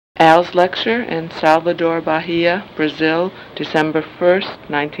Al's lecture in Salvador, Bahia, Brazil, December 1st,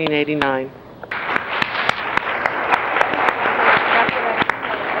 1989.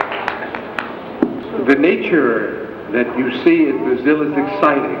 The nature that you see in Brazil is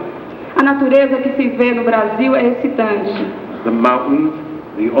exciting. A natureza que se vê no Brasil é excitante. The mountains,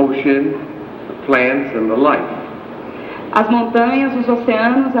 the ocean, the plants and the life. As montanhas, os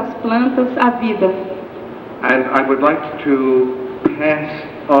oceanos, as plantas, a vida. And I would like to pass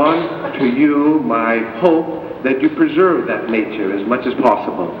on to you my hope that you preserve that nature as much as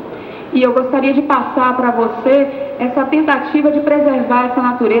possible. E eu gostaria de passar para você essa tentativa de preservar essa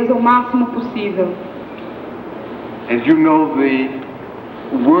natureza o máximo possível. As you know, the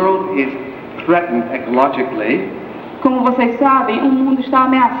world is threatened ecologically. Como vocês sabem, o mundo está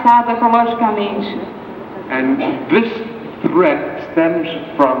ameaçado ecologicamente. And this threat stems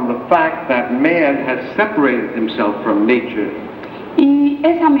from the fact that man has separated himself from nature. E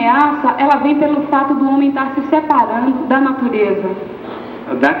essa ameaça, ela vem pelo fato do homem estar se separando da natureza.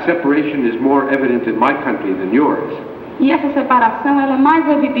 That separation is more evident in my country than yours. E essa separação, ela é mais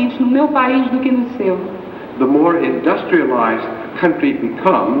evidente no meu país do que no seu. The more industrialized a country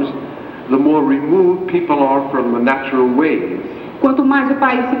becomes, the more removed people are from the natural ways. Quanto mais o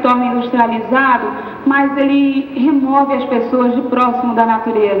país se torna industrializado, mais ele remove as pessoas de próximo da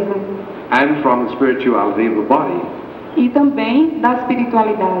natureza. And from the spirituality of the body. E também da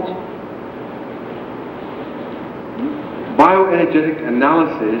espiritualidade. Bioenergetic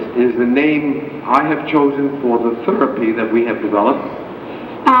Analysis is the name I have chosen for the therapy that we have developed.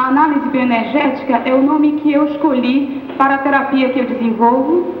 A análise bioenergética é o nome que eu escolhi para a terapia que eu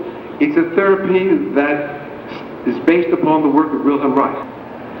desenvolvo. It's a therapy that is based upon the work of Wilhelm Reich.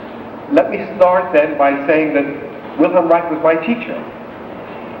 Let me start then by saying that Wilhelm Reich was my teacher.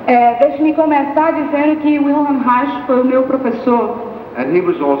 Deixe-me começar dizendo que Wilhelm Reich foi o meu professor. And he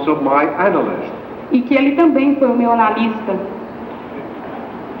was also my analyst. E que ele também foi o meu analista.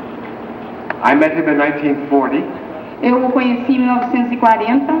 I met him in 1940. Eu o conheci em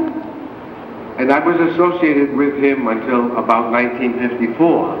 1940. And I was associated with him until about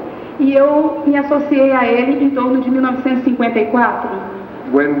 1954. E eu me associei a ele em torno de 1954.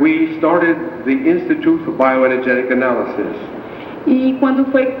 When we started the Institute for Bioenergetic Analysis. E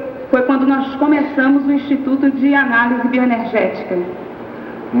foi quando nós começamos o Instituto de Análise Bioenergética.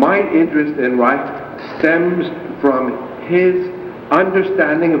 My interest in Reich stems from his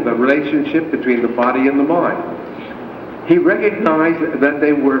understanding of the relationship between the body and the mind. He recognized that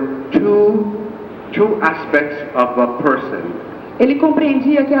there were two aspects of a person. Ele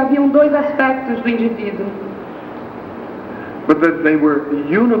compreendia que haviam dois aspectos do indivíduo. But that they were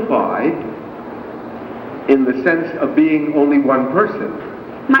unified in the sense of being only one person.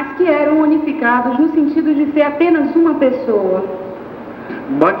 Mas que eram unificados no sentido de ser apenas uma pessoa.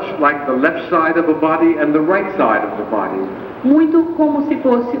 Much like the left side of a body and the right side of the body. Muito como se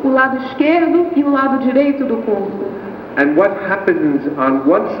fosse o lado esquerdo e o lado direito do corpo. And what happens on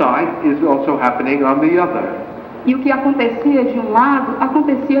one side is also happening on the other. E o que acontecia de um lado,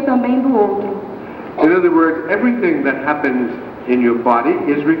 acontecia também do outro. In other words, everything that happens in your body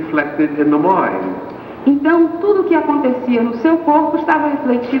is reflected in the mind. Então, tudo o que acontecia no seu corpo estava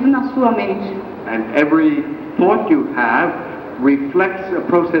refletido na sua mente. And every thought you have reflects a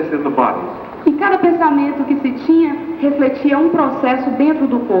process in the body. E cada pensamento que se tinha refletia um processo dentro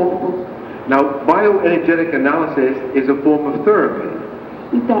do corpo. Now, bioenergetic analysis is a form of therapy.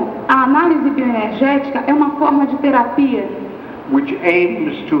 Então, a análise bioenergética é uma forma de terapia which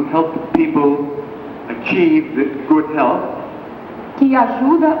aims to help people achieve the good health. Que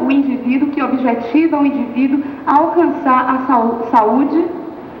ajuda o indivíduo, que objetiva o indivíduo a alcançar a saúde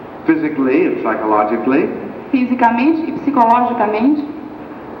Physically and psychologically. Fisicamente e psicologicamente.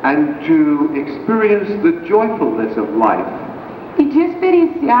 And to experience the joyfulness of life. E de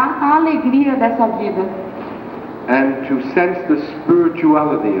experienciar a alegria dessa vida. And to sense the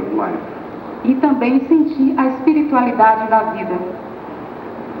spirituality of life. E também sentir a espiritualidade da vida.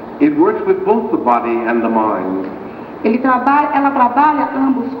 It works with both the body and the mind. Ela trabalha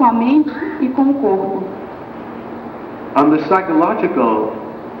ambos com a mente e com o corpo. In the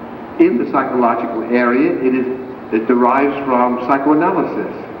psychological area, it derives from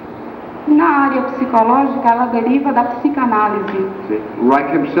psychoanalysis. Na área psicológica, ela deriva da psicanálise.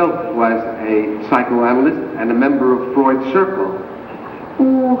 Reich himself was a psychoanalyst and a member of Freud's circle.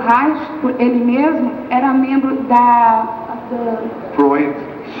 O Reich, ele mesmo, era membro Freud's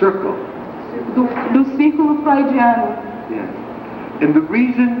circle. Do círculo freudiano. Yes. And the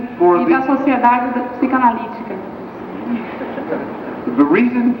reason for da sociedade psicanalítica. The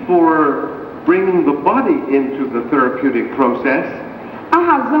reason for bringing the body into the therapeutic process. A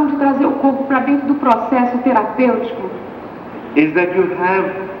razão de trazer o corpo para dentro do processo terapêutico is that you have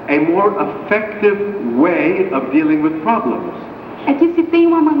a more effective way of dealing with problems. é que se tem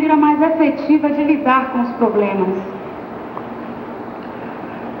uma maneira mais efetiva de lidar com os problemas.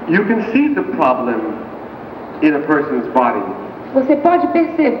 You can see the problem in a person's body. Você pode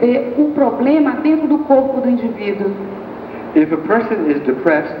perceber um problema dentro do corpo do indivíduo. If a person is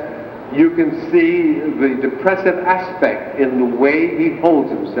depressed, you can see the depressive aspect in the way he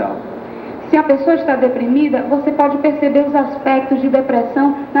holds himself. Se a pessoa está deprimida, você pode perceber os aspectos de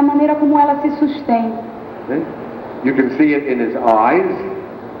depressão na maneira como ela se sustém. Okay? You can see it in his eyes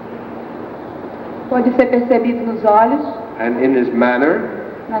Pode ser percebido nos olhos, and in his manner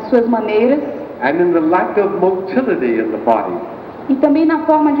nas suas maneiras and in the lack of motility in the body. e também na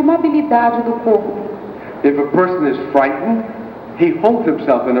forma de mobilidade do corpo. If a person is frightened, he holds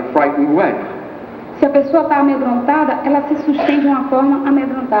himself in a frightened way. Se a pessoa está amedrontada, ela se sustém de uma forma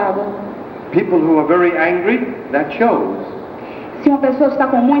amedrontada. People who are very angry, that shows. Se uma pessoa está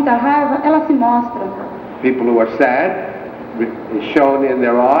com muita raiva, ela se mostra. People who are sad is shown in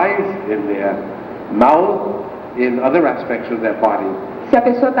their eyes, in their mouth, in other aspects of their body. Se a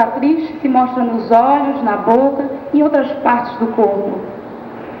pessoa está triste, se mostra nos olhos, na boca e em outras partes do corpo.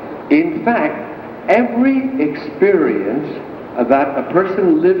 In fact, every experience that a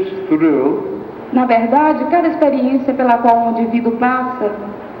person lives through Na verdade, cada experiência pela qual um indivíduo passa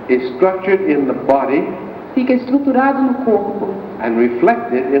is structured in the body fica estruturado no corpo and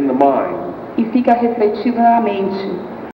reflected in the mind. e fica refletido na mente.